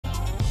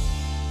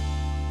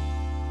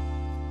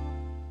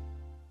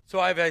So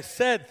as I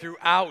said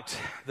throughout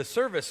the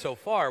service so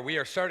far, we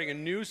are starting a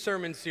new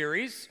sermon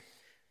series,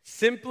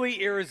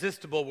 Simply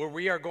Irresistible, where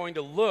we are going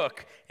to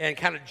look and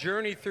kind of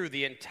journey through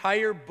the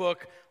entire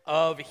book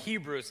of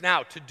Hebrews.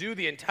 Now, to do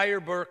the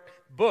entire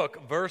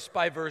book verse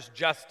by verse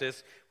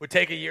justice would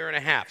take a year and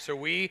a half. So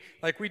we,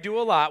 like we do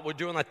a lot, we're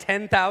doing a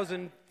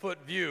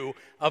 10,000-foot view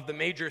of the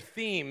major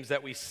themes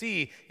that we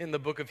see in the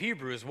book of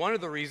Hebrews. One of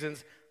the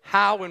reasons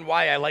how and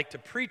why I like to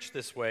preach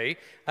this way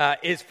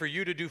is for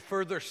you to do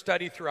further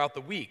study throughout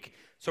the week.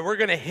 So we're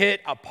going to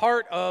hit a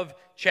part of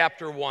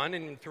chapter 1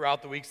 and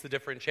throughout the weeks the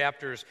different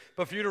chapters,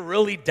 but for you to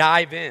really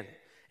dive in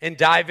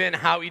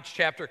how each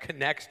chapter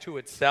connects to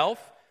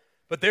itself.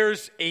 But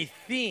there's a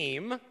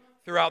theme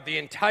throughout the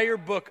entire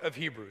book of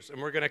Hebrews,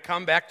 and we're going to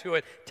come back to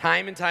it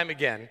time and time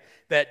again,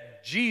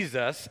 that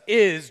Jesus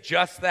is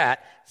just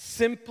that,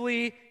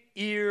 simply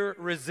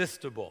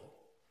irresistible.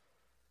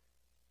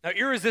 Now,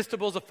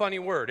 irresistible is a funny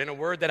word, and a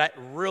word that I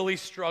really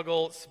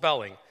struggle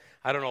spelling.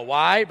 I don't know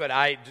why, but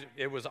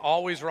it was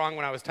always wrong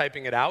when I was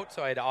typing it out,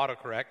 so I had to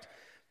autocorrect.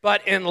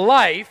 But in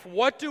life,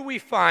 what do we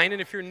find?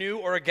 And if you're new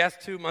or a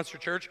guest to Munster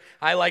Church,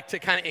 I like to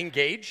kind of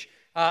engage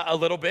a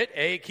little bit.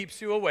 A, it keeps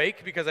you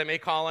awake because I may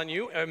call on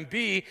you. And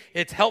B,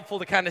 it's helpful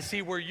to kind of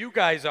see where you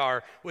guys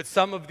are with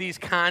some of these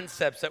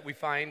concepts that we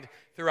find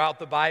throughout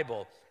the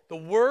Bible. The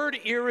word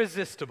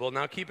irresistible,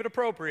 now keep it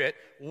appropriate.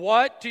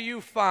 What do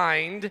you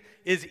find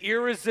is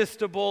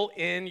irresistible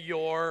in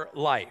your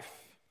life?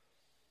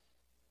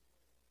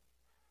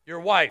 Your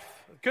wife.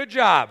 Good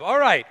job. All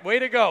right. Way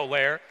to go,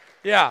 Lair.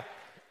 Yeah.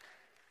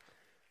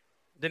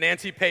 Did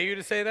Nancy pay you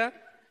to say that?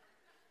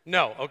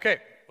 No. Okay.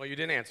 Well, you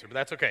didn't answer, but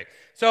that's okay.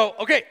 So,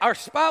 okay, our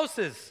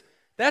spouses.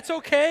 That's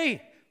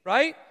okay,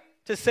 right?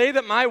 To say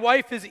that my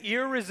wife is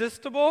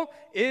irresistible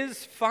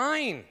is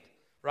fine.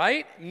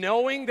 Right?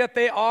 Knowing that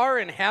they are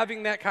and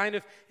having that kind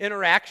of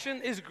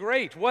interaction is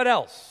great. What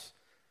else?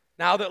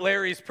 Now that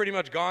Larry's pretty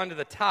much gone to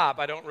the top,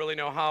 I don't really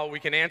know how we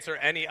can answer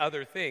any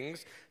other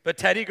things. But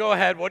Teddy, go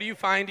ahead. What do you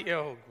find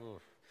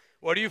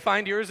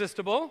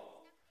irresistible?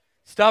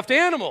 Stuffed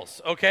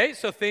animals. Okay,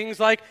 so things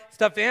like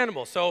stuffed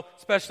animals. So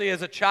especially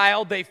as a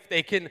child,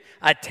 they can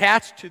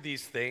attach to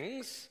these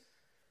things.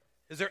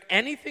 Is there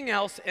anything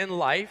else in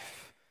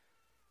life?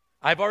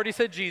 I've already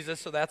said Jesus,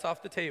 so that's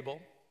off the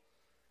table.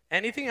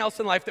 Anything else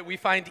in life that we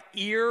find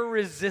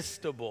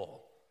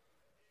irresistible?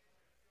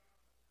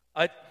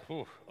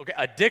 Okay,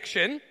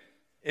 addiction.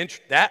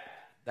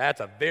 That's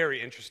a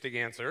very interesting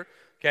answer.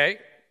 Okay,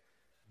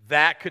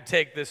 that could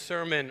take this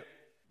sermon.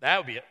 That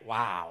would be it.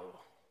 Wow.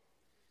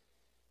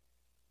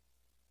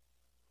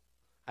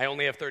 I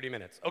only have 30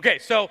 minutes. Okay,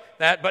 so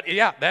that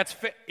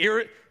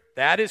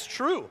is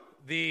true.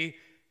 The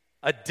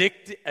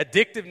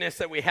addictiveness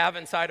that we have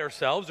inside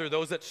ourselves, or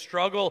those that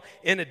struggle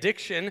in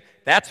addiction,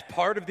 that's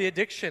part of the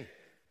addiction.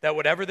 That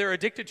whatever they're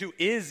addicted to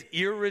is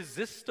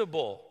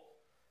irresistible.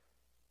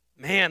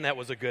 Man, that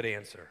was a good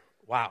answer.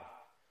 Wow.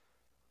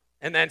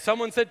 And then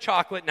someone said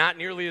chocolate, not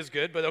nearly as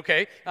good, but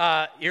okay.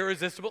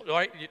 Irresistible,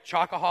 right?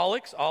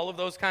 Chocoholics, all of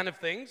those kind of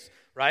things,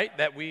 right?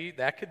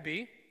 That could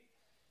be.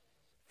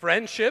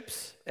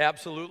 Friendships,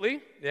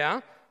 absolutely,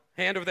 yeah.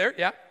 Hand over there,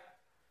 yeah.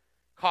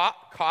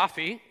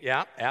 Coffee,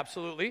 yeah,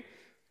 absolutely.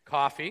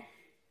 Coffee.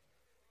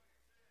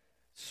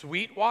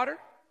 Sweet water?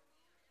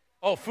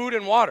 Oh, food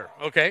and water,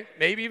 okay.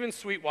 Maybe even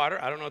sweet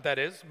water. I don't know what that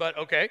is, but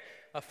okay.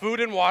 Food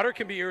and water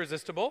can be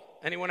irresistible.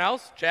 Anyone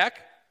else? Check.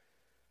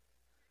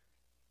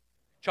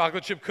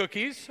 Chocolate chip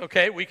cookies,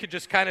 okay. We could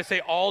just kind of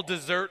say all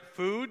dessert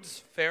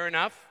foods. Fair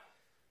enough.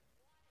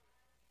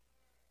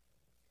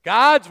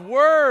 God's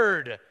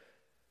word.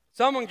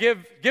 Someone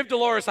give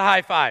Dolores a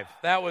high five.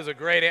 That was a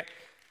great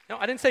No,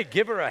 I didn't say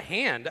give her a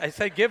hand. I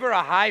said give her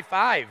a high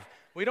five.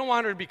 We don't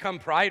want her to become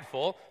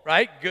prideful,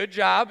 right? Good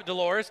job,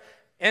 Dolores.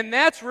 And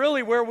that's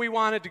really where we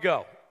wanted to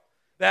go.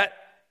 That,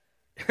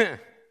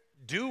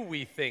 do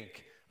we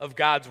think of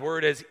God's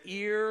word as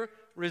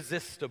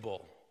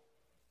irresistible?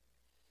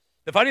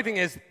 The funny thing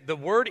is, the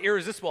word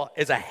irresistible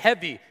is a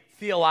heavy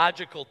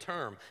theological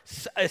term,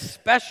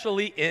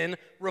 especially in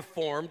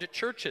Reformed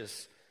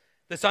churches.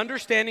 This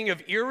understanding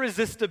of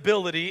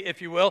irresistibility,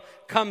 if you will,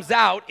 comes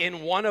out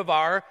in one of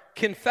our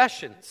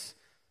confessions,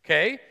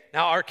 okay?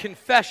 Now, our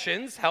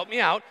confessions, help me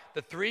out,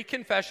 the three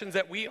confessions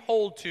that we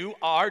hold to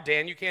are,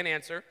 Dan, you can't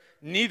answer,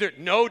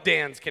 no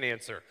Dans can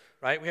answer,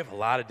 right? We have a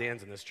lot of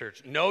Dans in this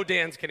church. No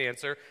Dans can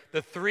answer.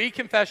 The three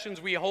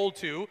confessions we hold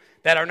to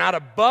that are not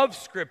above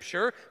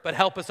Scripture, but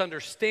help us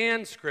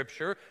understand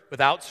Scripture.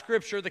 Without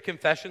Scripture, the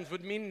confessions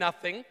would mean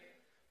nothing.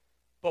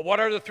 But what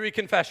are the three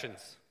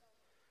confessions?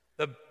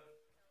 The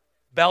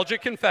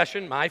Belgic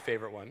Confession, my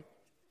favorite one.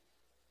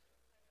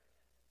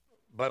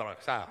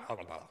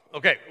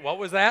 Okay, what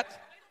was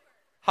that?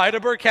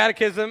 Heidelberg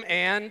Catechism,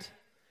 and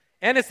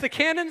it's the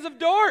Canons of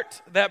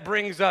Dort that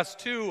brings us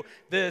to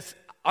this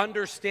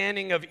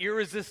understanding of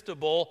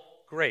irresistible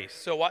grace.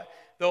 So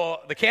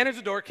the Canons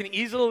of Dort can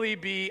easily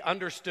be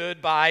understood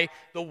by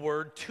the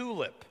word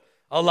tulip.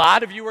 A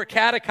lot of you are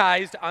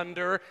catechized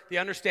under the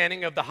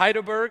understanding of the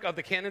Heidelberg, of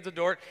the Canons of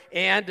Dort,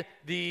 and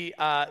the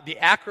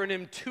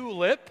acronym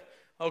TULIP.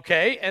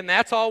 Okay, and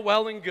that's all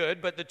well and good,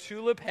 but the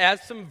tulip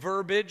has some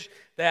verbiage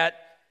that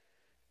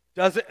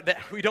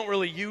we don't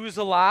really use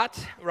a lot,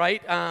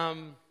 right? I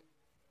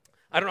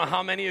don't know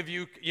how many of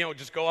you,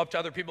 just go up to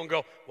other people and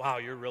go, wow,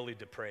 you're really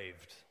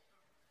depraved.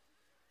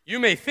 You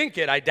may think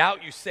it, I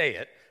doubt you say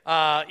it,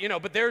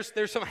 but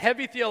there's some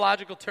heavy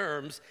theological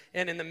terms,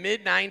 and in the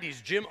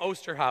mid-'90s, Jim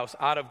Osterhaus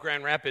out of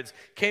Grand Rapids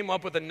came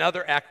up with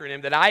another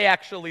acronym that I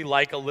actually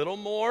like a little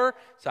more,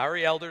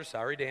 sorry elders,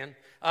 sorry Dan,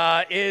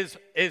 is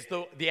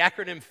the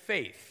acronym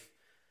FAITH.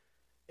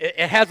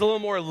 It has a little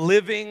more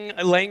living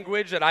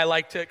language that I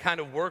like to kind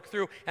of work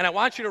through. And I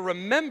want you to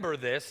remember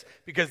this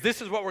because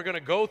this is what we're going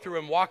to go through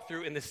and walk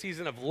through in the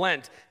season of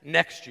Lent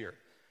next year.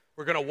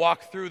 We're going to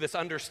walk through this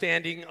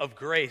understanding of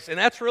grace. And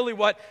that's really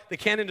what the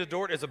Canon de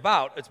Dort is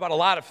about. It's about a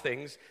lot of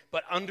things,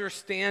 but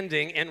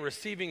understanding and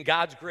receiving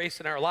God's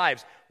grace in our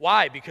lives.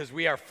 Why? Because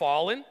we are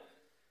fallen.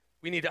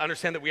 We need to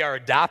understand that we are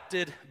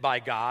adopted by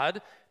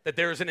God, that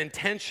there is an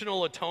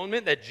intentional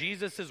atonement, that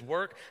Jesus'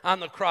 work on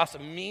the cross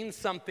means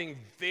something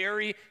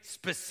very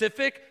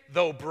specific,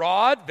 though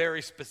broad,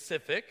 very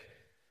specific,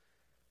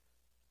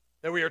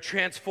 that we are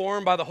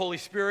transformed by the Holy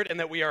Spirit and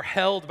that we are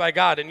held by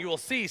God. And you will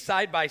see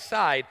side by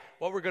side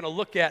what we're going to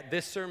look at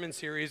this sermon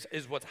series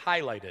is what's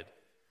highlighted.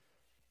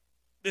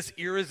 This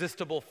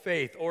irresistible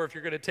faith, or if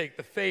you're going to take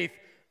the faith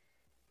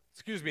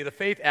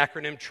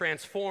acronym,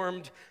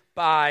 transformed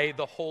by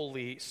the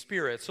Holy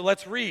Spirit. So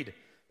let's read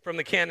from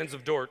the Canons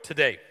of Dort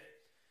today.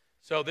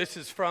 So this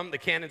is from the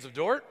Canons of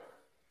Dort.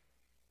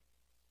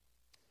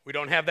 We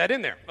don't have that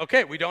in there.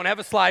 Okay, we don't have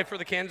a slide for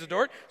the Canons of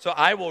Dort, so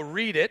I will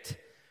read it.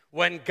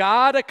 When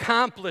God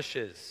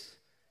accomplishes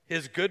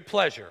his good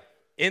pleasure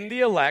in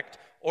the elect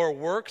or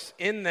works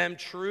in them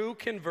true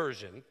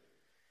conversion,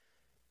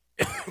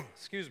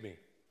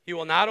 he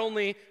will not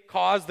only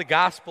cause the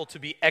gospel to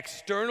be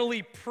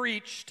externally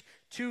preached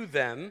to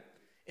them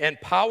and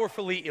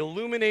powerfully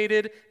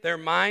illuminated their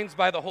minds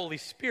by the Holy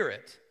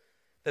Spirit,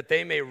 that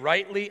they may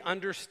rightly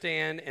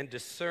understand and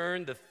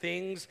discern the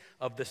things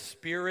of the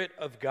Spirit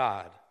of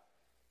God.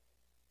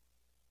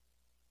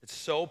 It's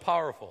so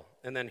powerful.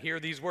 And then hear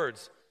these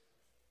words.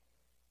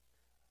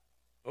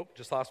 Oh,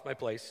 just lost my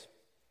place.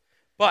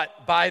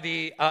 But by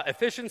the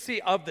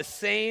efficiency of the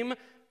same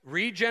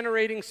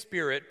regenerating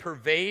Spirit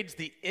pervades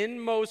the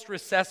inmost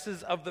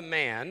recesses of the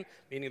man,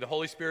 meaning the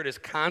Holy Spirit is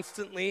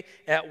constantly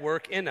at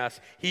work in us.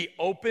 He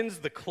opens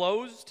the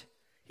closed,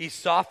 he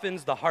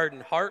softens the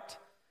hardened heart,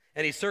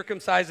 and he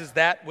circumcises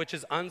that which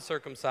is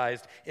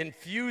uncircumcised,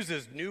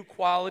 infuses new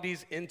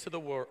qualities into the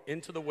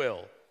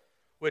will,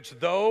 which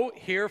though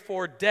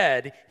herefore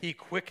dead, he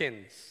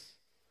quickens.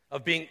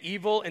 Of being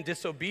evil and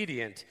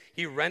disobedient,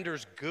 he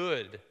renders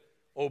good,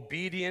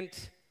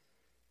 obedient,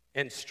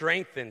 and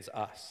strengthens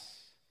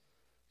us.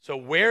 So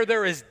where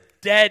there is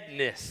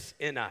deadness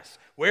in us,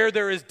 where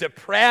there is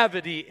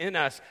depravity in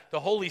us,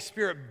 the Holy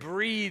Spirit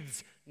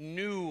breathes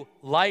new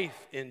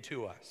life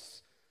into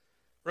us.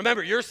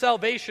 Remember, your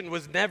salvation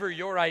was never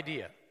your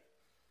idea.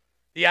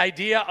 The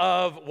idea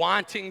of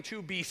wanting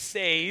to be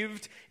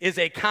saved is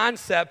a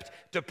concept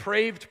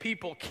depraved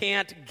people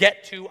can't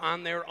get to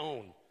on their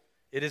own.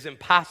 It is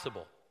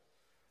impossible.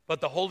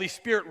 But the Holy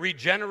Spirit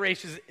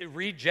regenerates,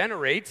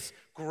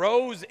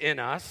 grows in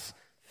us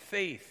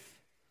faith.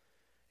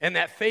 And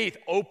that faith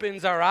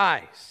opens our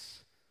eyes.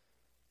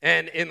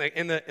 And in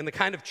the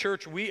kind of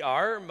church we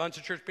are,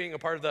 Muncie Church being a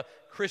part of the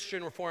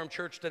Christian Reformed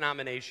Church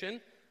denomination,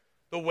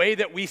 the way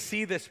that we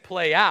see this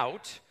play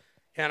out,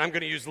 and I'm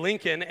going to use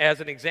Lincoln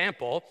as an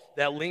example,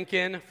 that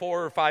Lincoln,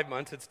 4 or 5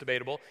 months, it's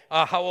debatable,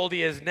 how old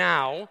he is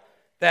now,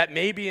 that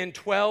maybe in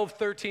 12,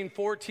 13,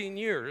 14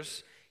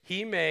 years,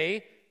 he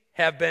may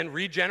have been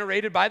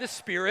regenerated by the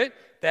Spirit,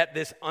 that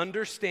this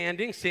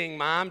understanding, seeing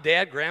mom,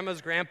 dad,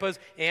 grandmas, grandpas,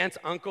 aunts,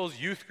 uncles,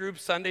 youth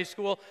groups, Sunday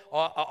school,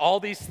 all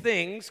these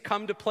things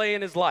come to play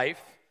in his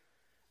life,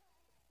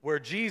 where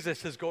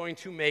Jesus is going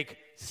to make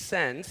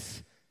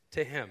sense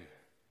to him.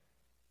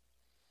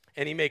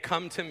 And he may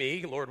come to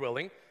me, Lord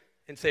willing,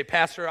 and say,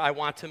 Pastor, I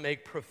want to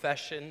make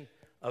profession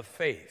of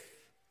faith.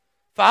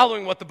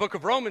 Following what the book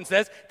of Romans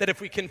says, that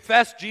if we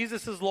confess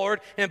Jesus as Lord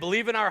and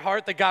believe in our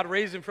heart that God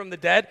raised him from the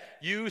dead,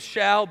 you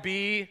shall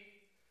be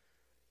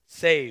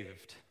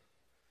saved.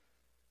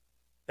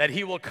 That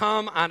he will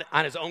come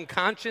on his own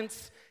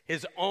conscience,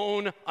 his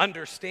own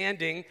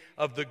understanding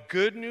of the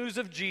good news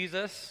of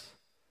Jesus,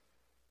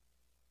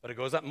 but it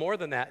goes up more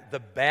than that,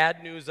 the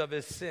bad news of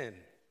his sin.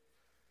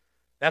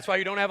 That's why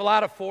you don't have a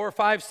lot of 4,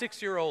 5,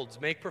 6-year-olds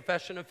make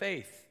profession of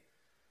faith.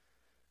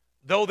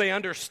 Though they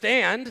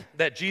understand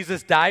that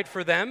Jesus died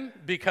for them,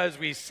 because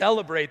we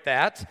celebrate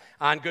that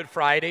on Good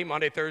Friday,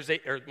 Monday, Thursday,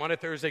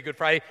 Good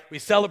Friday. We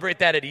celebrate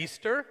that at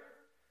Easter.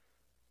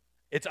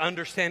 It's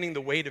understanding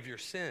the weight of your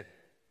sin.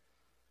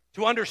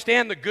 To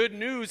understand the good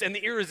news and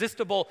the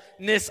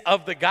irresistibleness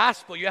of the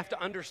gospel, you have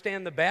to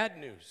understand the bad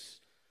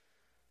news.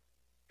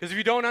 Because if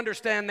you don't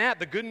understand that,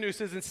 the good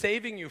news isn't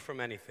saving you from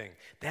anything.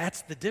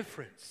 That's the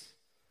difference.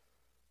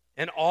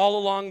 And all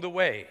along the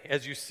way,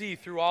 as you see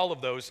through all of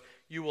those,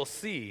 you will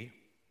see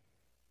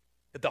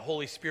that the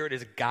Holy Spirit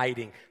is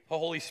guiding. The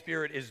Holy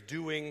Spirit is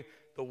doing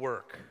the the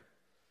work.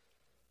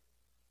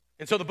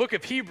 And so the book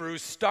of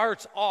Hebrews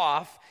starts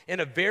off in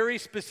a very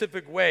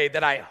specific way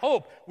that I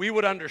hope we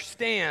would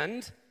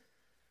understand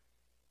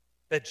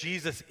that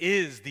Jesus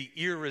is the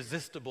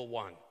irresistible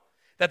one,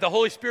 that the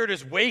Holy Spirit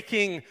is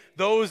waking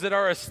those that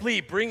are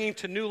asleep, bringing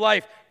to new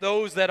life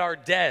those that are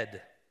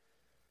dead,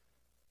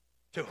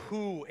 to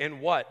who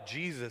and what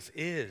Jesus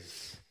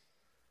is,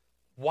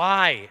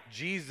 why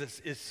Jesus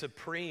is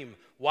supreme,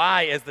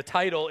 why, as the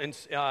title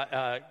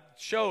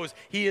shows,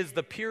 he is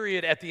the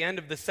period at the end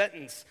of the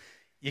sentence.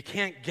 You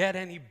can't get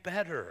any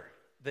better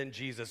than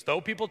Jesus.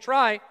 Though people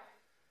try,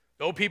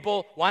 though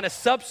people want to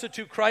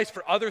substitute Christ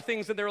for other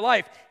things in their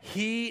life,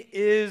 he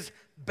is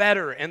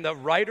better. And the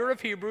writer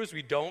of Hebrews,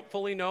 we don't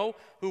fully know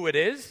who it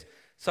is.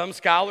 Some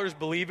scholars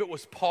believe it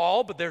was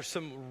Paul, but there's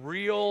some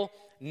real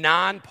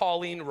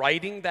non-Pauline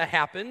writing that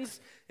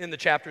happens in the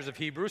chapters of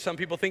Hebrews. Some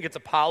people think it's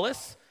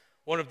Apollos,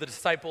 one of the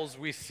disciples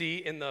we see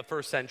in the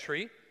first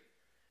century.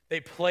 They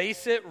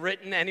place it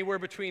written anywhere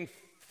between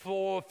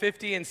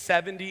 450 and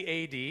 70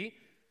 A.D.,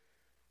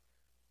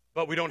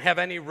 but we don't have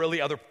any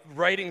really other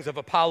writings of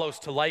Apollos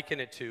to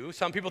liken it to.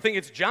 Some people think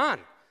it's John,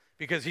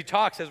 because he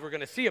talks, as we're going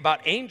to see,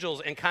 about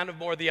angels and kind of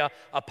more the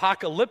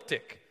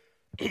apocalyptic,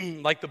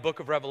 like the book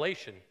of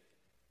Revelation.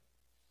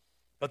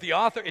 But the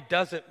author, it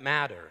doesn't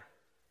matter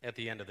at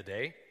the end of the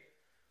day.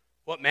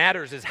 What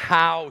matters is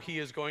how he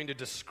is going to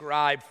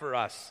describe for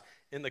us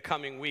in the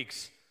coming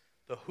weeks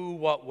the who,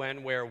 what,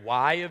 when, where,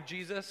 why of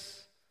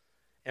Jesus,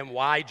 and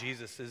why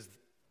Jesus is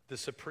the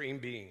supreme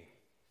being.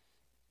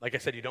 Like I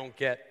said, you don't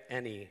get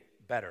any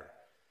better.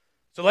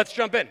 So let's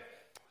jump in.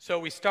 So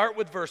we start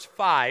with verse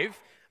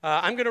 5.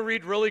 I'm going to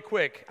read really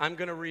quick. we're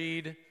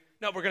going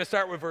to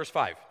start with verse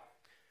 5.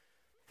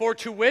 For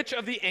to which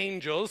of the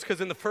angels,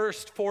 because in the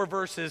first 4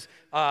 verses,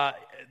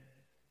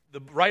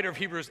 the writer of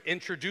Hebrews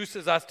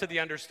introduces us to the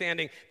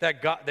understanding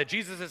that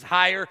Jesus is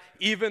higher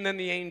even than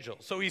the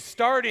angels. So he's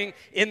starting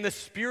in the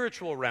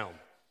spiritual realm.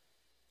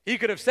 He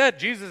could have said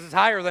Jesus is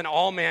higher than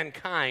all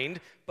mankind,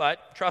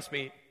 but trust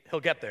me,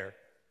 he'll get there.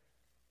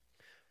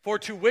 For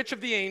to which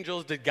of the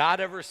angels did God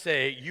ever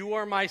say, "You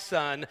are my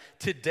son,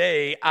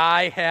 today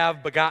I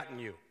have begotten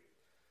you"?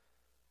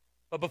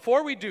 But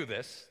before we do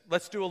this,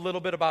 let's do a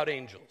little bit about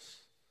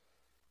angels.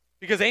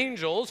 Because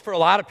angels, for a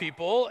lot of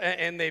people,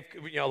 and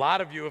a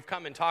lot of you have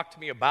come and talked to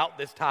me about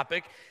this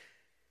topic,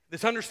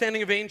 this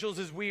understanding of angels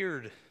is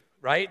weird,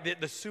 right?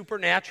 The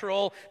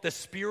supernatural, the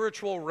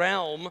spiritual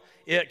realm,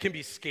 it can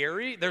be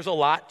scary. There's a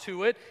lot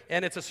to it,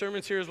 and it's a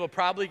sermon series we'll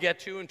probably get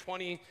to in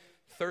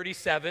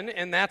 2037,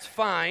 and that's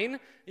fine.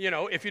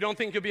 If you don't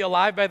think you'll be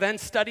alive by then,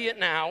 study it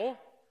now.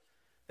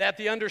 That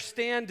the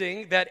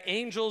understanding that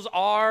angels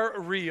are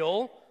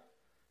real,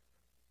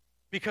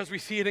 because we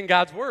see it in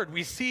God's word.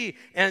 We see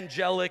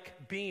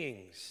angelic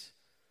beings.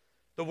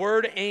 The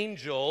word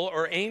angel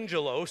or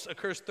angelos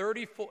occurs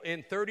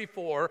in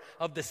 34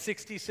 of the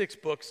 66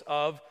 books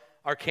of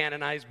our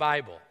canonized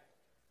Bible.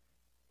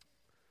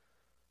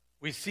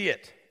 We see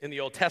it in the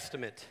Old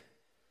Testament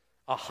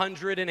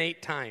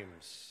 108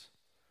 times.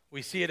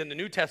 We see it in the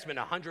New Testament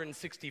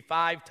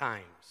 165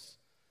 times.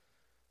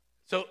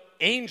 So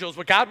angels,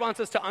 what God wants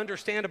us to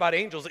understand about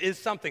angels is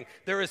something.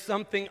 There is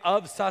something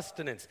of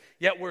sustenance,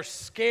 yet we're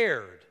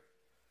scared.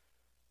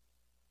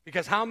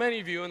 Because how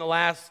many of you in the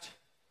last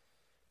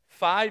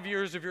 5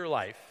 years of your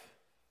life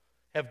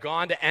have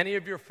gone to any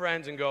of your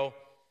friends and go,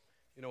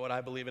 "You know what, I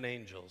believe in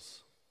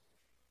angels"?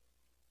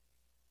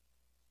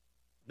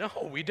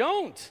 No, we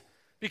don't.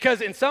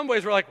 Because in some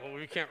ways we're like, well,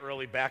 we can't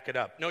really back it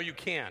up. No, you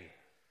can.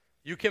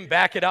 You can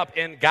back it up,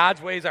 and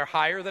God's ways are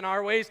higher than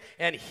our ways,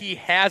 and he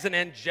has an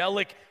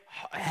angelic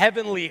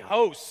heavenly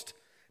host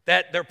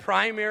that their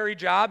primary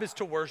job is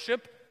to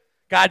worship.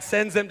 God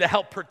sends them to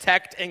help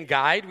protect and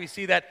guide. We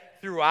see that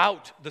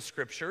throughout the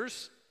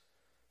scriptures.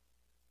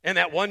 And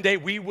that one day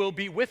we will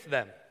be with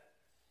them.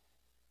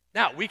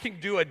 Now, we can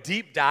do a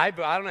deep dive,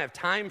 but I don't have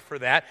time for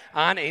that,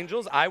 on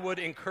angels. I would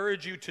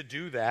encourage you to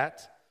do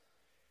that.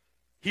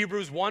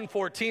 Hebrews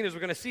 1:14, as we're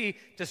going to see,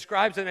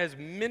 describes them as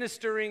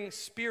ministering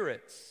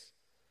spirits.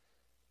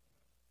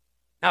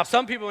 Now,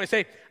 some people may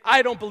say,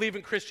 I don't believe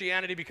in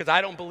Christianity because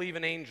I don't believe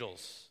in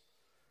angels.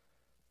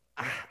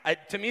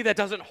 To me, that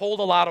doesn't hold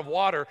a lot of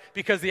water,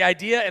 because the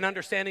idea and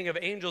understanding of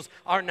angels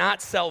are not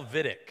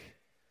salvific,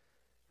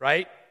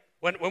 right?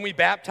 When we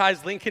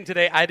baptized Lincoln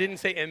today, I didn't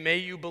say, "And may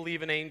you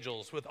believe in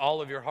angels with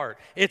all of your heart."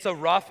 It's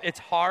it's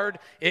hard,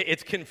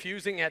 it's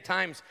confusing at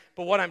times,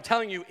 but what I'm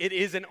telling you, it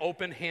is an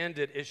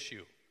open-handed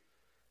issue.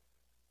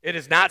 It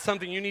is not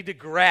something you need to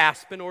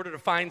grasp in order to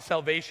find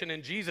salvation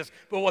in Jesus.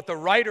 But what the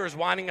writer is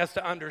wanting us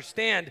to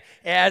understand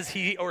as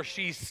he or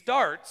she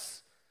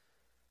starts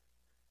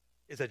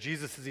is that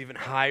Jesus is even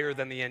higher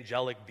than the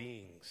angelic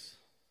beings.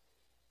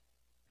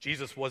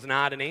 Jesus was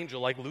not an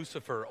angel like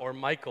Lucifer or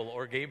Michael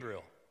or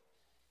Gabriel.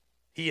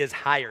 He is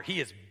higher.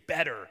 He is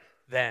better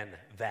than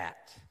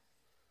that.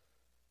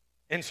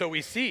 And so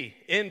we see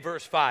in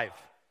verse 5,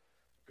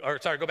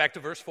 go back to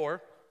verse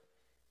 4.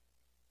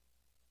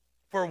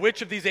 For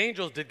which of these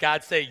angels did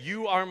God say,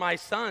 "You are my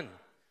son"?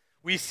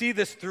 We see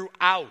this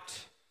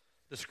throughout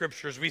the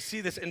scriptures. We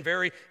see this in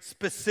very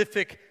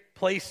specific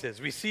places.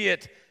 We see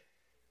it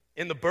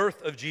in the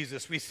birth of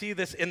Jesus. We see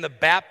this in the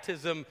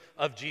baptism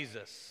of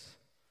Jesus.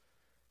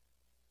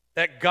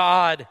 That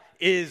God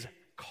is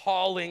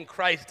calling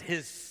Christ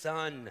his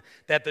son.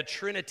 That the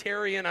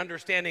Trinitarian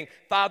understanding,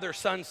 Father,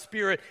 Son,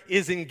 Spirit,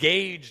 is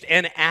engaged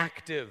and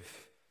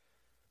active.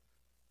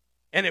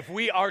 And if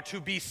we are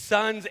to be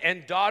sons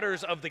and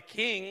daughters of the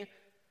King,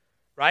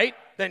 right,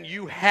 then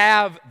you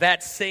have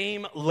that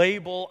same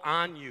label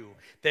on you,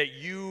 that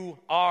you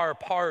are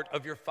part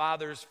of your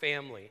Father's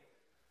family.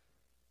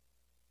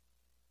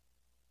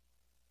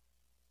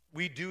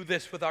 We do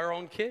this with our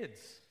own kids.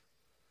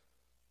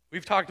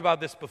 We've talked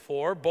about this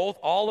before.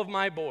 All of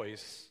my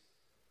boys,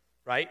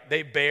 right,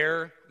 they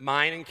bear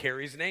mine and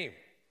Carrie's name.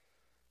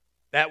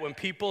 That when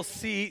people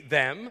see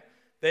them,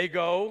 they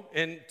go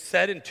and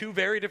said in two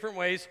very different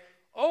ways,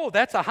 oh,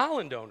 that's a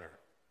Holland owner.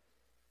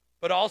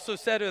 But also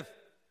said with,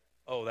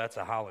 oh, that's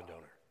a Holland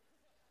owner.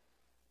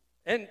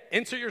 And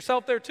insert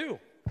yourself there too.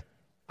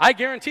 I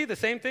guarantee the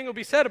same thing will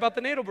be said about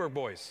the Nadelberg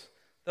boys.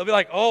 They'll be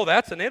like, oh,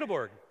 that's a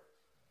Nadelberg.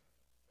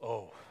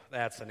 Oh,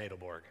 that's a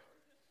Nadelberg.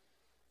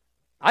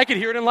 I could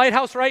hear it in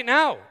Lighthouse right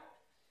now.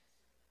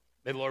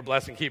 May the Lord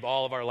bless and keep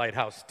all of our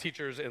Lighthouse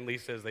teachers and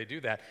Lisa as they do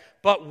that.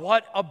 But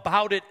what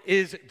about it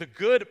is the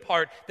good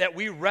part, that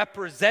we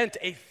represent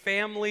a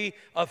family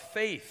of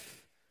faith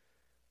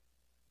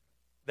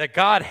that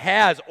God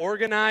has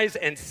organized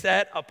and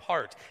set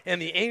apart.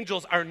 And the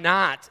angels are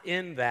not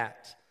in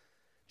that.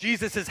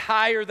 Jesus is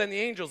higher than the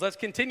angels. Let's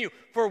continue.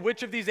 For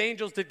which of these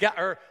angels did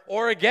God,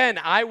 or again,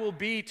 I will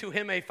be to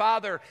him a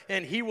father,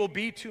 and he will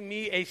be to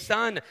me a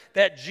son.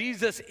 That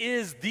Jesus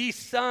is the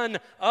Son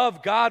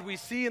of God. We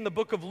see in the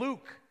book of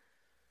Luke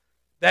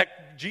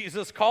that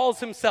Jesus calls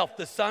himself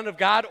the Son of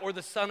God or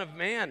the Son of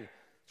Man.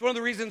 It's one of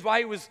the reasons why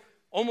he was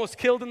almost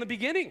killed in the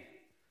beginning.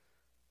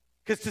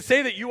 Because to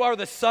say that you are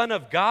the Son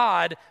of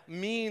God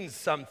means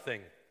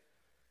something.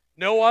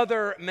 No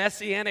other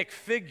messianic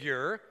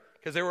figure,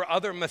 because there were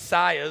other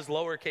messiahs,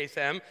 lowercase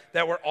m,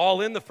 that were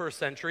all in the first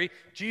century.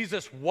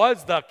 Jesus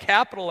was the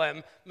capital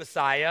M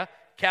Messiah,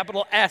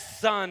 capital S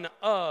Son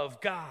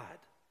of God.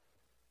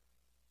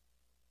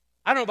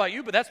 I don't know about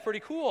you, but that's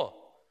pretty cool.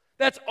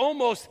 That's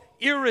almost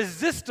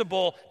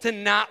irresistible to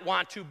not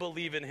want to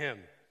believe in him.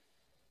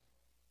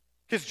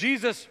 Because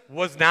Jesus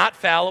was not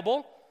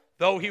fallible.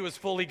 Though he was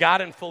fully God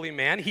and fully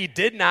man, he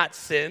did not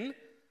sin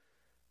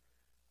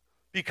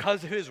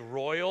because of his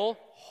royal,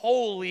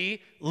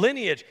 holy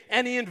lineage.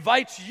 And he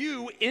invites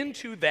you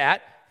into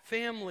that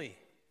family.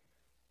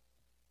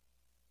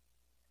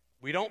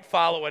 We don't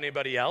follow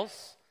anybody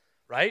else,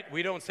 right?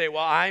 We don't say,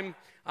 well,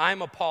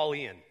 I'm a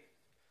Paulian,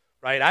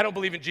 right? I don't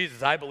believe in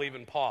Jesus, I believe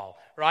in Paul.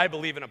 Or I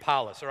believe in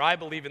Apollos, or I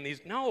believe in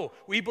these. No,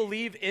 we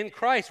believe in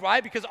Christ. Why?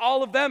 Because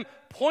all of them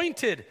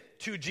pointed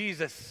to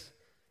Jesus.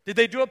 Did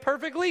they do it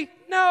perfectly?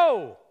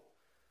 No.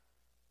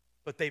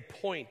 But they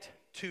point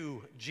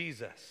to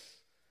Jesus.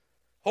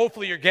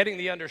 Hopefully you're getting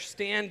the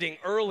understanding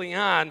early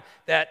on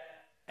that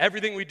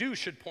everything we do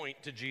should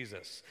point to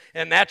Jesus.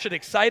 And that should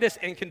excite us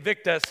and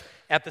convict us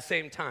at the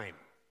same time.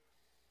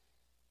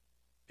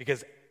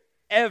 Because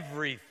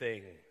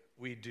everything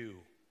we do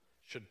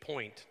should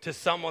point to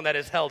someone that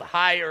is held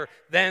higher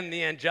than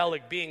the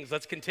angelic beings.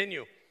 Let's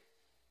continue.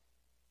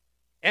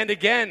 And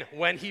again,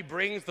 when he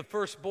brings the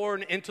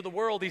firstborn into the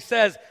world, he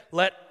says,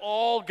 let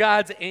all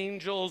God's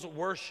angels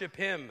worship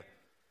him.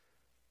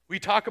 We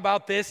talk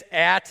about this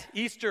at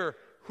Easter.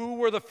 Who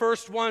were the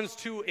first ones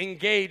to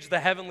engage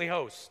the heavenly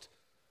host?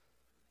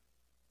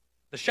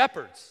 The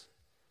shepherds.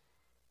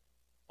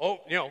 Oh,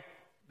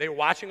 they were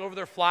watching over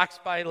their flocks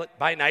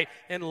by night,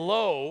 and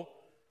lo,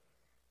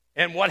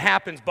 and what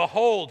happens?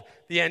 Behold,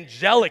 the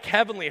angelic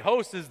heavenly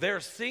host is there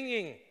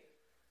singing.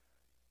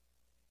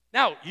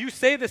 Now, you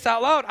say this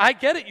out loud. I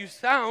get it. You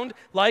sound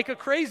like a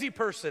crazy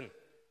person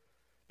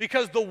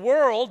because the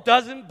world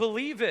doesn't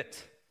believe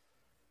it.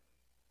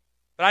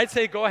 But I'd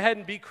say go ahead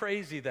and be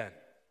crazy then.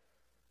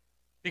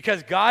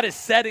 Because God is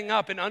setting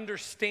up an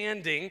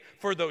understanding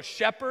for those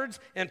shepherds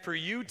and for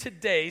you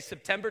today,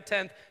 September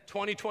 10th,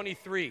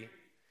 2023,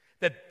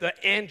 that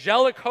the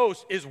angelic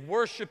host is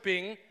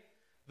worshiping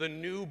the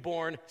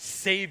newborn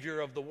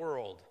Savior of the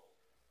world.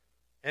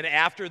 And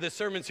after this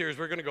sermon series,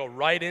 we're going to go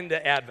right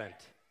into Advent.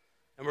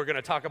 And we're going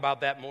to talk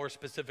about that more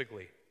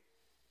specifically.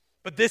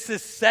 But this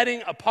is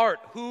setting apart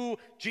who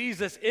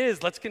Jesus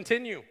is. Let's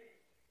continue.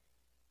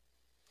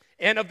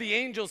 And of the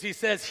angels, he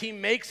says, he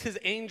makes his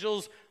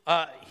angels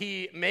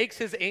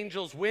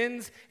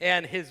winds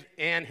and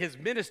his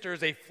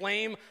ministers a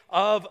flame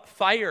of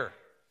fire.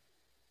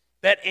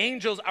 That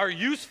angels are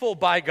useful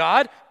by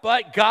God,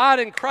 but God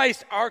and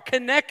Christ are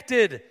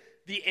connected.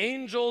 The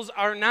angels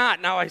are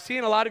not. Now, I see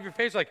in a lot of your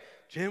faces like,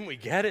 Jim, we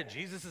get it.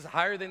 Jesus is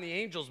higher than the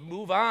angels.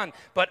 Move on.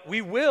 But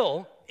we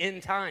will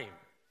in time.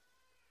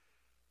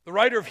 The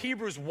writer of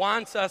Hebrews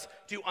wants us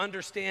to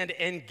understand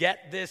and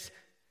get this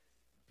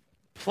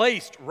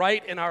placed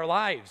right in our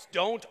lives.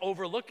 Don't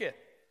overlook it.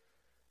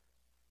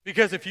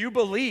 Because if you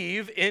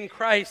believe in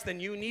Christ, then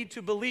you need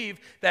to believe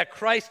that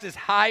Christ is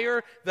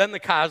higher than the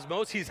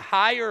cosmos. He's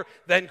higher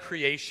than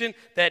creation,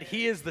 that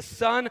he is the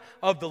Son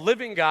of the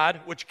living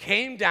God, which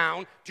came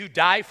down to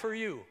die for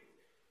you,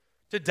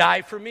 to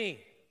die for me,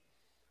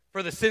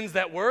 for the sins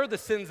that were, the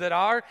sins that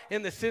are,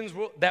 and the sins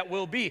that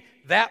will be.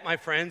 That, my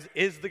friends,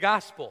 is the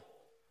gospel.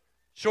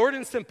 Short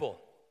and simple,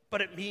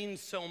 but it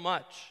means so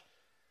much.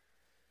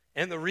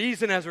 And the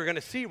reason, as we're going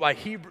to see, why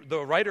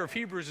the writer of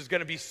Hebrews is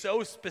going to be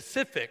so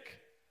specific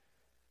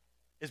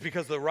is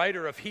because the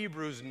writer of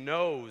Hebrews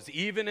knows,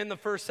 even in the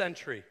first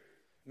century,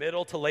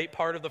 middle to late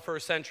part of the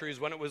first century is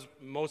when it was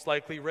most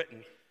likely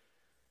written,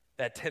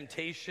 that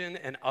temptation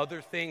and other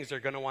things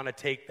are going to want to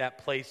take that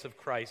place of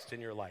Christ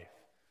in your life.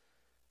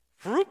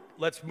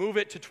 Let's move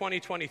it to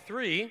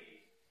 2023.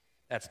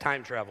 That's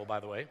time travel, by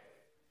the way.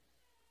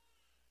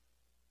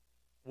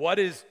 What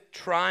is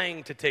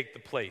trying to take the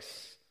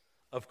place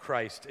of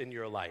Christ in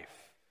your life?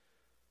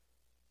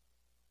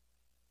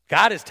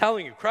 God is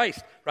telling you,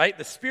 Christ, right?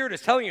 The Spirit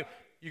is telling you,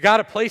 you got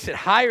to place it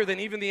higher than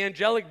even the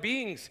angelic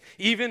beings,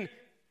 even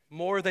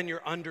more than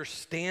your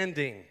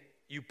understanding.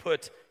 You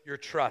put your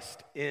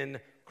trust in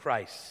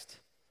Christ.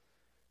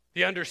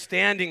 The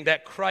understanding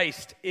that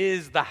Christ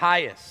is the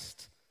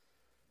highest.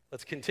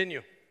 Let's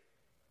continue.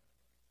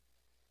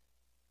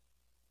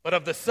 But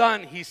of the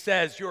Son, he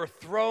says, your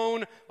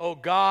throne, O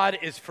God,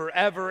 is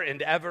forever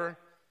and ever.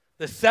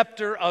 The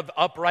scepter of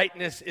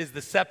uprightness is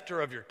the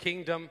scepter of your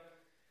kingdom.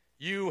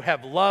 You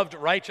have loved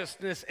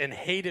righteousness and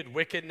hated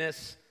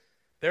wickedness.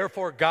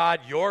 Therefore, God,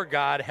 your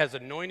God, has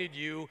anointed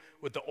you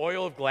with the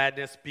oil of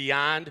gladness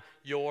beyond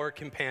your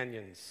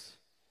companions.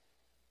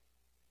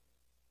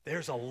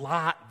 There's a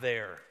lot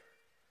there.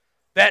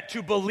 That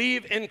to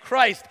believe in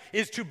Christ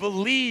is to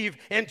believe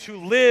and to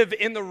live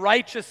in the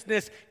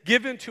righteousness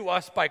given to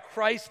us by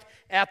Christ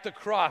at the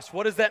cross.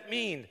 What does that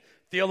mean?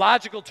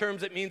 Theological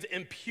terms, it means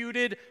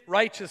imputed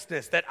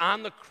righteousness. That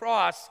on the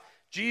cross,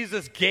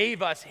 Jesus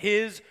gave us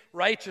his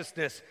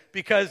righteousness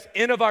because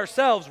in of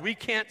ourselves, we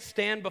can't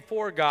stand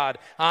before God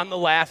on the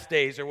last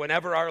days or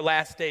whenever our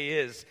last day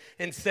is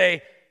and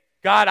say,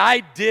 God,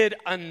 I did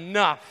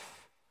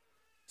enough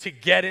to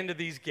get into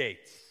these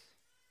gates.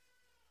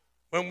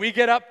 When we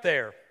get up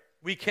there,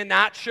 we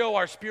cannot show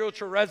our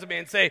spiritual resume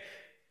and say,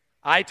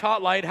 I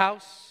taught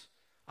Lighthouse,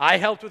 I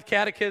helped with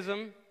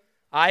catechism,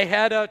 I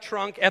had a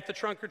trunk at the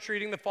trunk or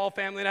treating the fall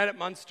family night at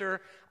Munster,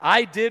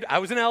 I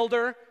was an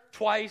elder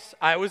twice,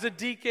 I was a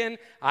deacon,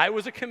 I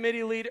was a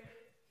committee leader.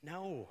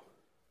 No.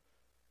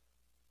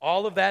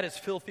 All of that is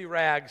filthy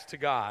rags to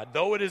God.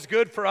 Though it is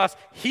good for us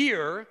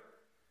here,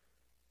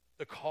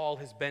 the call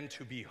has been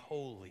to be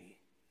holy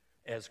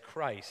as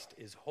Christ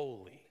is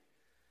holy.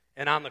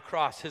 And on the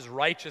cross, his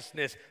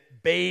righteousness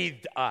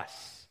bathed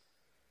us.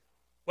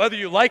 Whether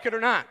you like it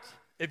or not,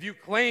 if you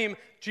claim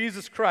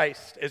Jesus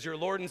Christ as your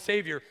Lord and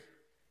Savior,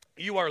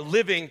 you are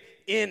living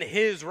in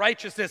his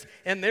righteousness.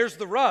 And there's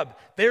the rub.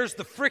 There's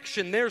the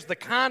friction. There's the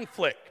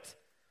conflict.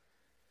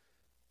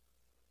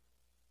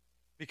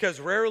 Because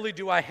rarely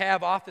do I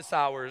have office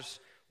hours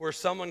where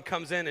someone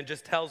comes in and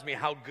just tells me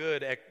how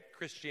good at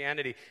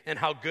Christianity and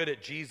how good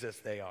at Jesus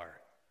they are.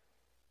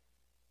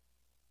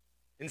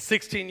 In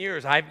 16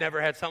 years, I've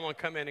never had someone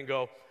come in and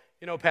go,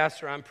 you know,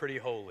 Pastor, I'm pretty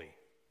holy.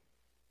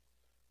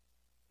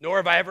 Nor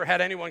have I ever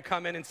had anyone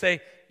come in and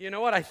say, you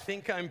know what, I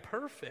think I'm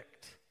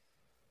perfect.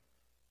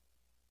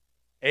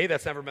 A,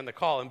 that's never been the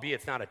call, and B,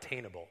 it's not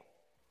attainable.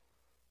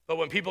 But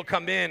when people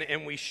come in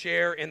and we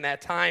share in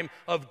that time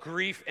of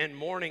grief and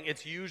mourning,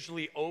 it's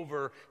usually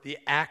over the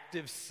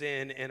active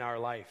sin in our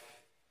life.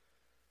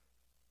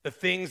 The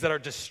things that are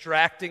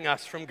distracting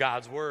us from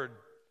God's word.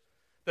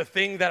 The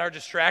things that are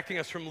distracting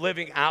us from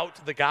living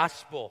out the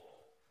gospel.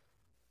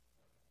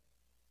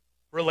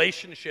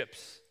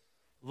 Relationships,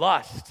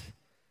 lust,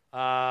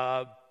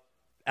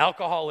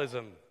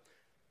 alcoholism,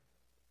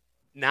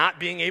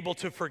 not being able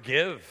to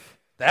forgive.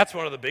 That's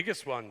one of the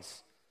biggest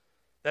ones.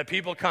 That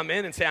people come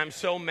in and say, I'm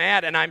so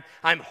mad and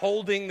I'm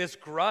holding this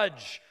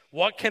grudge.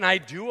 What can I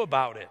do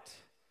about it?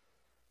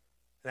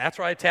 And that's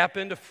where I tap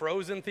into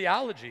frozen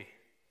theology.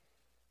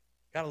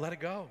 Got to let it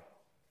go.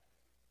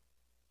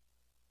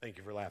 Thank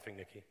you for laughing,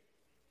 Nikki.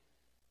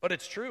 But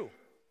it's true.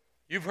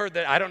 You've heard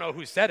that, I don't know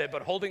who said it,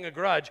 but holding a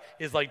grudge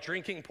is like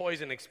drinking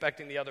poison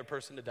expecting the other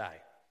person to die.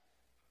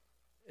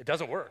 It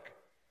doesn't work.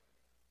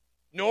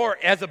 Nor,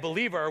 as a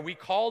believer, are we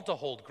called to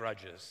hold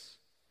grudges.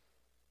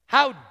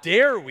 How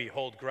dare we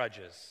hold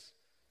grudges?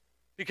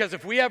 Because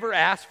if we ever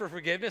ask for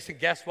forgiveness, and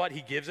guess what?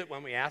 He gives it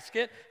when we ask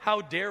it, how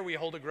dare we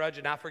hold a grudge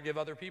and not forgive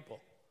other people?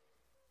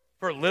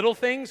 For little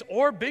things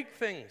or big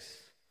things.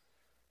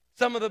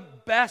 Some of the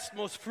best,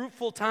 most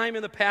fruitful time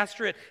in the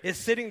pastorate is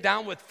sitting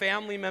down with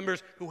family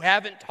members who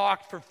haven't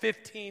talked for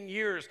 15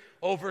 years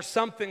over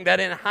something that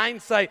in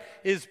hindsight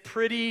is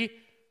pretty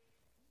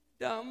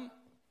dumb,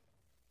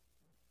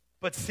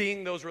 but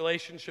seeing those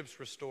relationships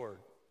restored.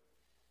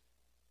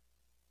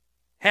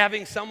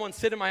 Having someone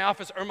sit in my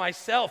office or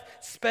myself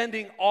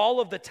spending all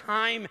of the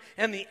time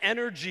and the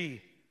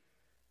energy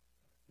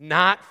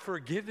not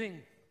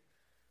forgiving.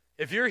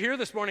 If you're here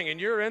this morning and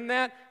you're in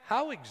that,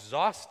 how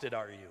exhausted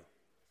are you?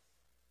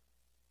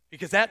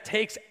 Because that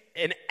takes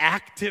an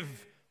active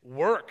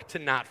work to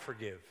not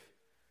forgive.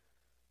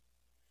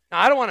 Now,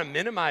 I don't want to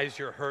minimize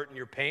your hurt and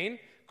your pain.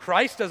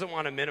 Christ doesn't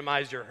want to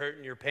minimize your hurt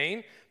and your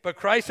pain. But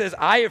Christ says,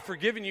 I have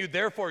forgiven you,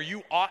 therefore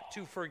you ought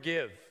to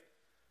forgive.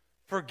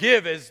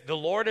 Forgive as the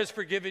Lord has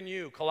forgiven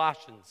you,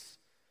 Colossians.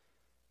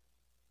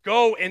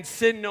 Go and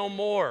sin no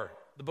more,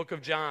 the book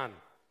of John.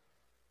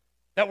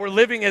 That we're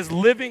living as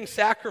living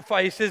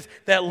sacrifices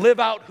that live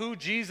out who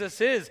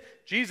Jesus is.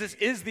 Jesus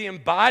is the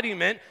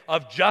embodiment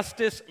of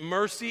justice,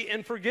 mercy,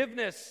 and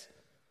forgiveness.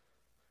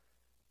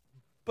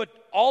 But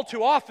all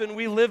too often,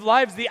 we live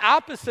lives the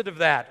opposite of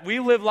that.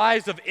 We live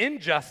lives of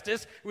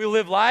injustice, we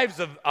live lives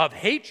of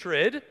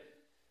hatred,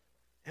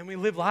 and we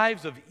live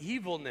lives of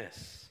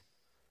evilness.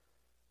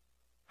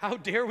 How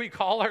dare we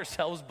call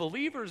ourselves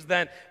believers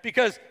then?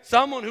 Because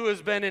someone who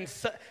has been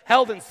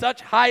held in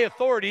such high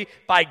authority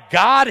by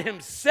God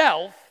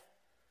himself,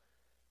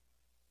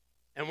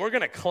 and we're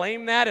going to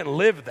claim that and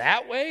live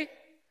that way,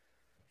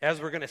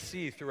 as we're going to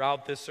see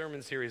throughout this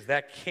sermon series,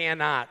 that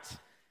cannot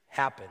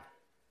happen.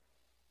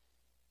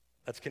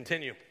 Let's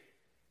continue.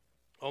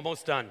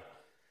 Almost done.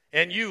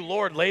 And you,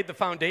 Lord, laid the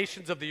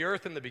foundations of the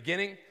earth in the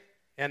beginning,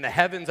 and the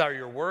heavens are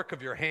your work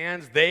of your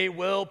hands. They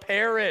will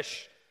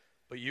perish,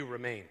 but you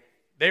remain.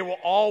 They will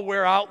all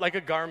wear out like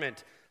a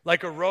garment.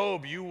 Like a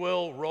robe, you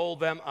will roll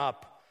them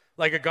up.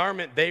 Like a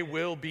garment, they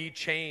will be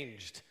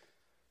changed.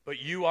 But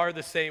you are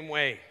the same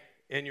way,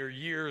 and your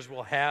years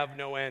will have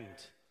no end.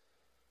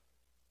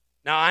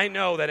 Now, I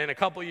know that in a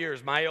couple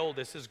years, my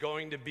oldest is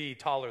going to be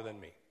taller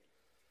than me.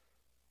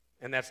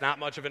 And that's not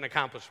much of an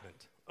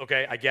accomplishment.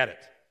 Okay, I get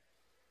it.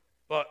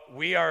 But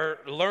we are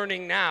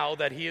learning now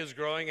that he is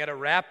growing at a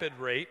rapid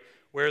rate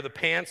where the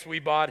pants we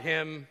bought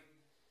him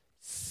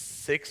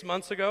 6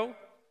 months ago,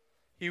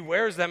 he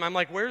wears them. I'm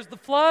like, where's the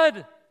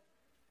flood?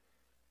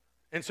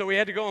 And so we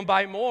had to go and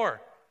buy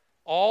more.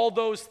 All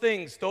those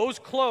things, those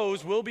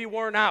clothes will be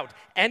worn out.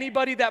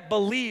 Anybody that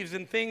believes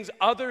in things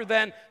other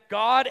than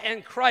God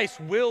and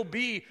Christ will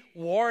be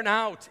worn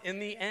out in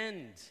the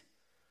end.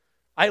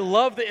 I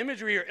love the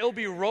imagery here. It'll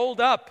be rolled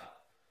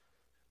up,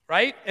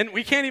 right? And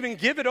we can't even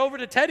give it over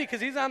to Teddy because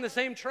he's on the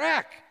same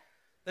track.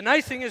 The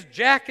nice thing is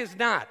Jack is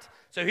not.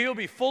 So he will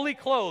be fully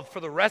clothed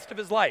for the rest of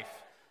his life,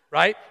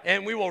 right?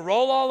 And we will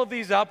roll all of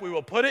these up. We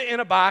will put it in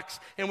a box,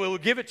 and we will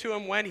give it to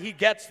him when he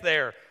gets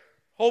there,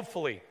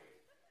 hopefully.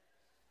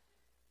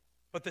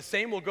 But the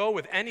same will go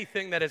with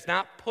anything that has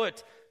not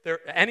put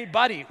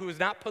anybody who has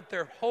not put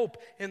their hope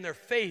and their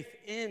faith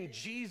in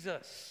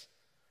Jesus.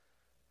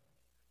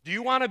 Do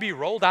you want to be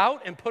rolled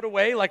out and put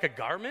away like a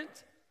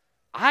garment?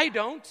 I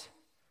don't.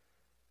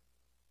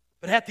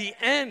 But at the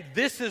end,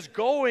 this is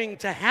going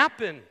to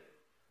happen.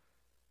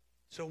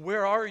 So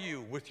where are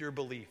you with your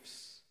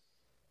beliefs?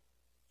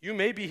 You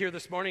may be here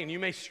this morning and you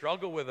may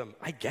struggle with them.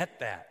 I get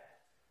that.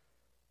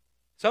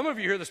 Some of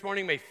you here this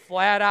morning may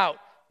flat out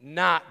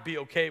not be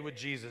okay with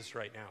Jesus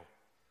right now.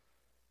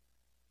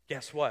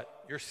 Guess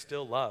what? You're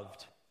still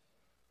loved.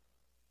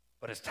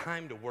 But it's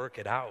time to work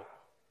it out.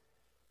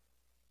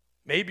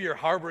 Maybe you're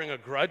harboring a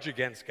grudge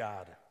against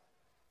God.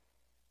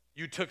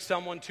 You took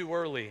someone too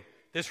early.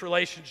 This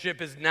relationship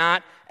has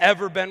not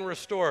ever been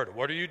restored.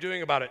 What are you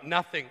doing about it?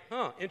 Nothing.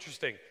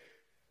 Interesting.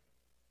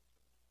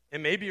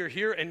 And maybe you're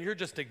here and you're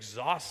just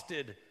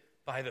exhausted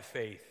by the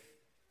faith.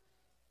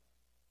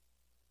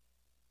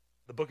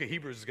 The book of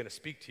Hebrews is going to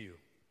speak to you.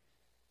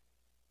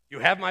 You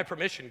have my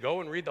permission.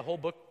 Go and read the whole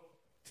book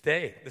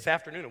today, this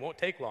afternoon. It won't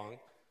take long.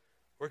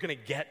 We're going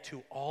to get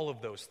to all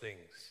of those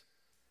things.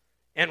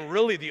 And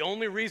really, the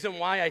only reason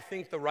why I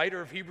think the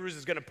writer of Hebrews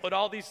is going to put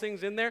all these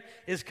things in there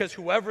is because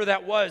whoever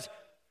that was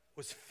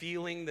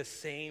feeling the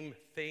same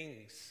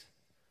things.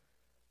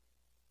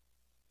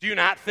 Do you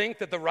not think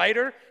that the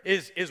writer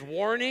is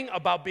warning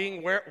about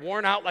being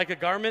worn out like a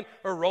garment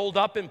or rolled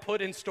up and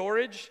put in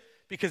storage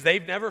because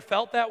they've never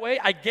felt that way?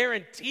 I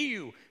guarantee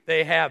you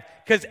they have,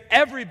 because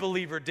every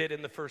believer did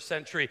in the first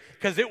century,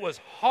 because it was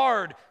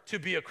hard to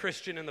be a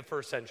Christian in the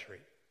first century.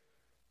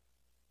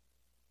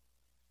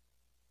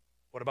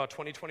 What about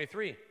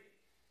 2023?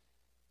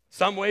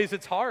 Some ways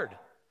it's hard,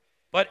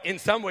 but in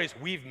some ways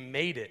we've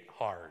made it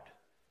hard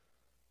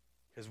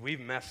because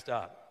we've messed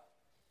up.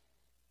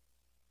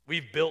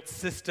 We've built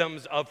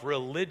systems of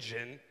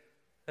religion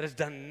that has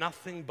done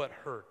nothing but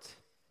hurt,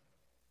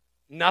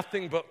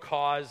 nothing but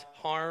cause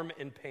harm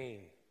and pain.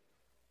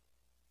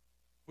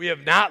 We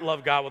have not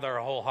loved God with our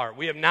whole heart.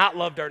 We have not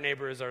loved our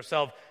neighbor as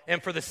ourselves.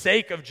 And for the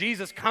sake of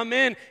Jesus, come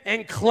in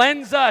and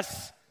cleanse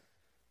us.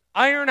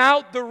 Iron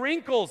out the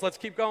wrinkles. Let's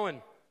keep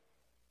going.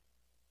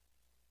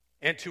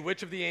 And to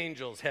which of the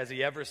angels has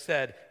he ever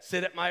said,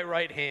 sit at my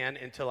right hand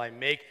until I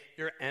make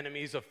your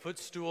enemies a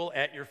footstool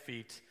at your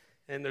feet?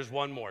 And there's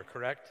one more,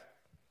 correct?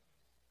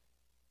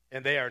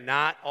 And they are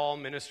not all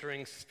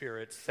ministering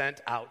spirits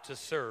sent out to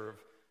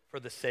serve for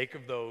the sake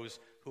of those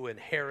who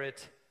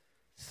inherit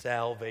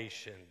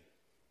salvation.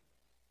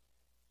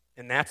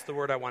 And that's the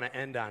word I want to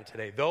end on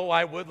today. Though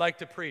I would like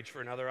to preach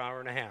for another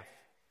hour and a half.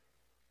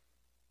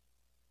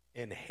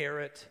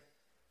 Inherit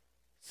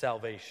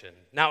salvation.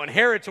 Now,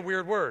 inherit's a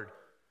weird word,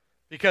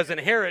 because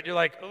inherit, you're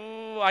like,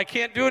 oh, I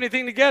can't do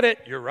anything to get it.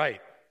 You're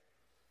right.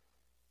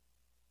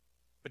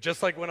 But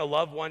just like when a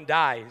loved one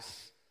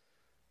dies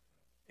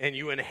and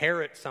you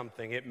inherit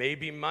something, it may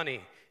be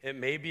money, it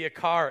may be a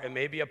car, it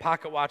may be a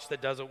pocket watch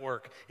that doesn't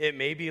work, it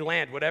may be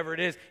land, whatever it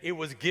is, it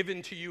was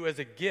given to you as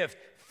a gift,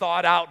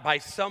 thought out by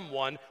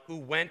someone who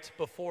went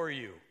before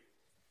you.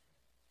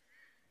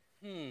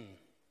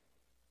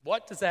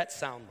 What does that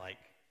sound like?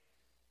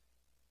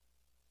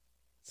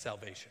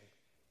 Salvation.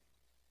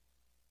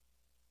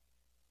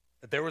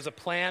 That there was a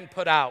plan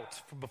put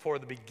out before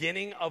the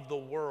beginning of the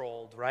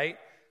world, right?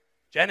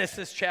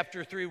 Genesis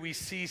chapter 3, we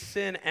see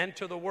sin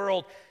enter the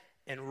world,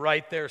 and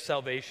right there,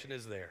 salvation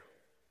is there.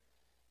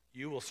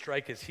 You will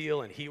strike his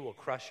heel, and he will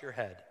crush your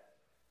head.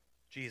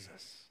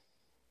 Jesus.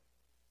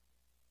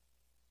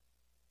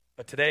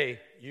 But today,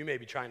 you may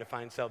be trying to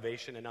find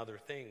salvation in other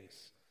things.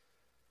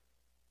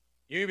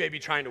 You may be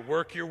trying to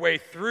work your way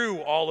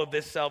through all of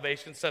this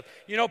salvation stuff.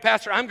 You know,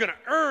 Pastor, I'm going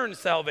to earn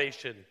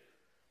salvation.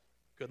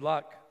 Good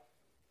luck.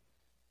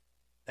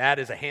 That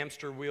is a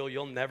hamster wheel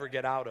you'll never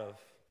get out of.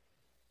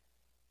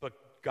 But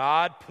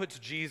God puts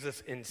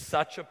Jesus in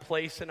such a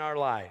place in our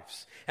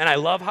lives. And I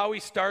love how he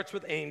starts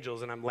with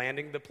angels, and I'm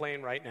landing the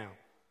plane right now.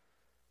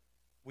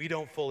 We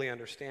don't fully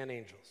understand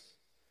angels.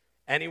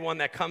 Anyone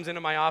that comes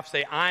into my office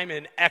say, I'm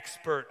an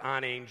expert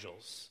on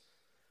angels.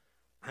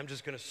 I'm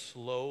just going to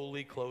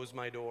slowly close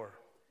my door,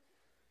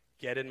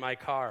 get in my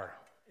car,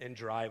 and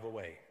drive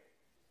away.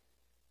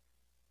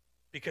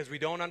 Because we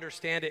don't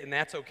understand it, and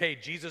that's okay.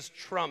 Jesus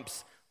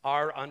trumps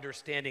our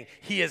understanding.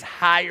 He is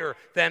higher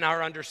than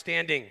our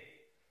understanding.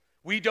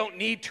 We don't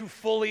need to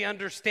fully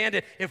understand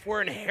it if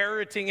we're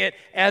inheriting it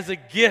as a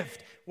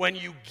gift. When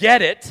you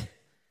get it,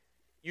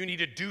 you need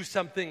to do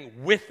something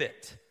with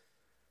it.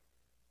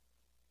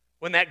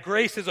 When that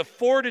grace is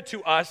afforded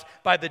to us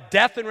by the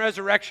death and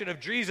resurrection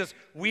of Jesus,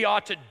 we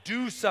ought to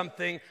do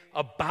something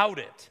about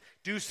it.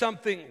 Do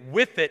something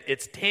with it.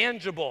 It's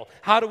tangible.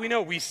 How do we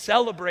know? We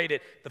celebrate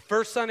it the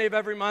first Sunday of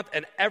every month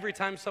and every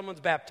time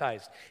someone's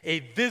baptized. A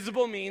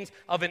visible means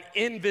of an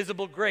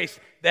invisible grace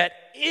that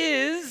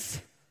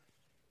is,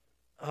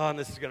 and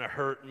this is going to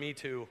hurt me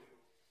too,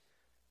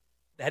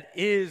 that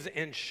is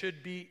and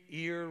should be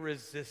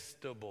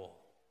irresistible.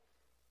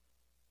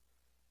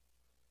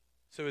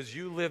 So as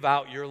you live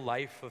out your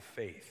life of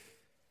faith,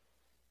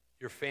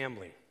 your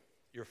family,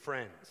 your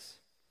friends,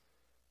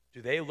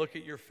 do they look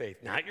at your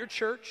faith? Not your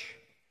church,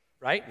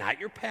 right? Not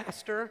your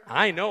pastor.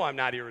 I know I'm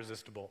not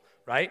irresistible,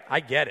 right? I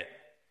get it.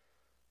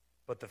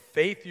 But the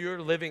faith you're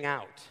living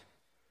out,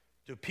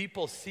 do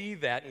people see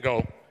that and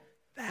go,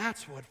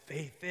 that's what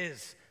faith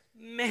is?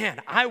 Man,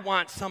 I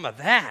want some of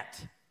that.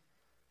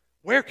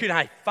 Where can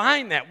I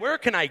find that? Where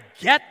can I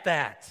get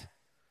that?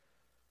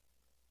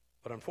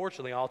 But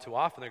unfortunately, all too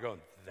often, they're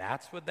going,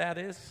 that's what that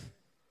is?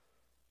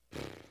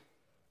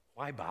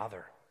 Why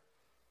bother?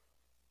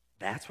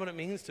 That's what it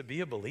means to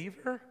be a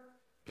believer?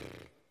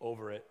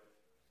 Over it.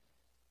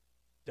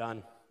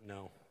 Done.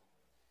 No.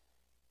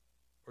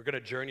 We're going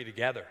to journey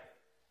together.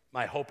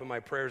 My hope and my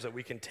prayer is that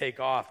we can take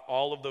off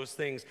all of those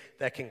things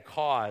that can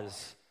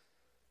cause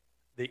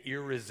the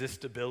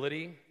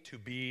irresistibility to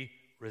be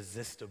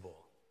resistible.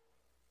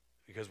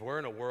 Because we're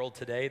in a world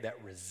today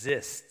that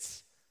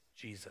resists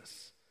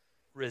Jesus,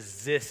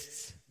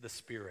 resists the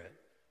Spirit,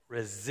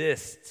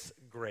 resists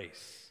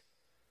grace,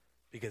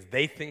 because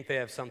they think they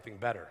have something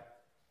better.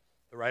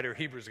 The writer of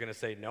Hebrews is going to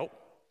say, nope,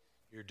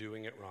 you're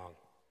doing it wrong.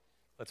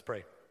 Let's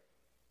pray.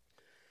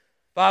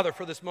 Father,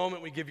 for this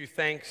moment, we give you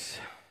thanks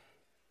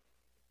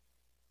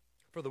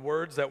for the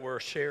words that were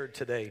shared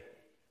today.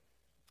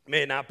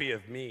 May it not be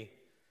of me.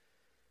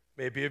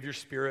 May it be of your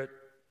Spirit.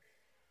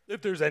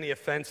 If there's any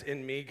offense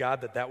in me,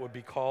 God, that would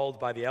be called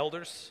by the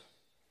elders,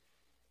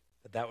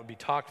 that would be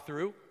talked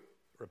through,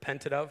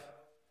 repented of.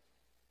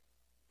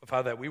 But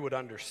Father, that we would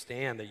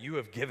understand that you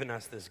have given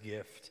us this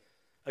gift,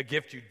 a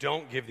gift you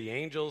don't give the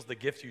angels, the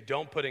gift you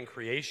don't put in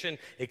creation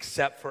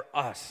except for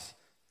us,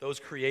 those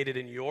created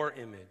in your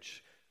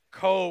image,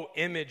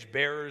 co-image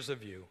bearers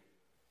of you.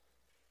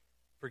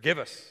 Forgive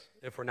us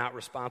if we're not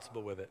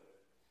responsible with it.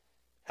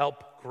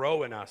 Help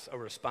grow in us a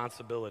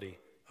responsibility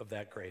of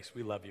that grace.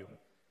 We love you.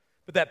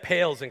 But that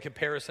pales in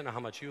comparison to how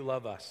much you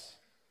love us.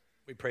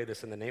 We pray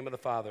this in the name of the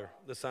Father,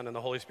 the Son, and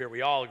the Holy Spirit.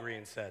 We all agree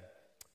and said,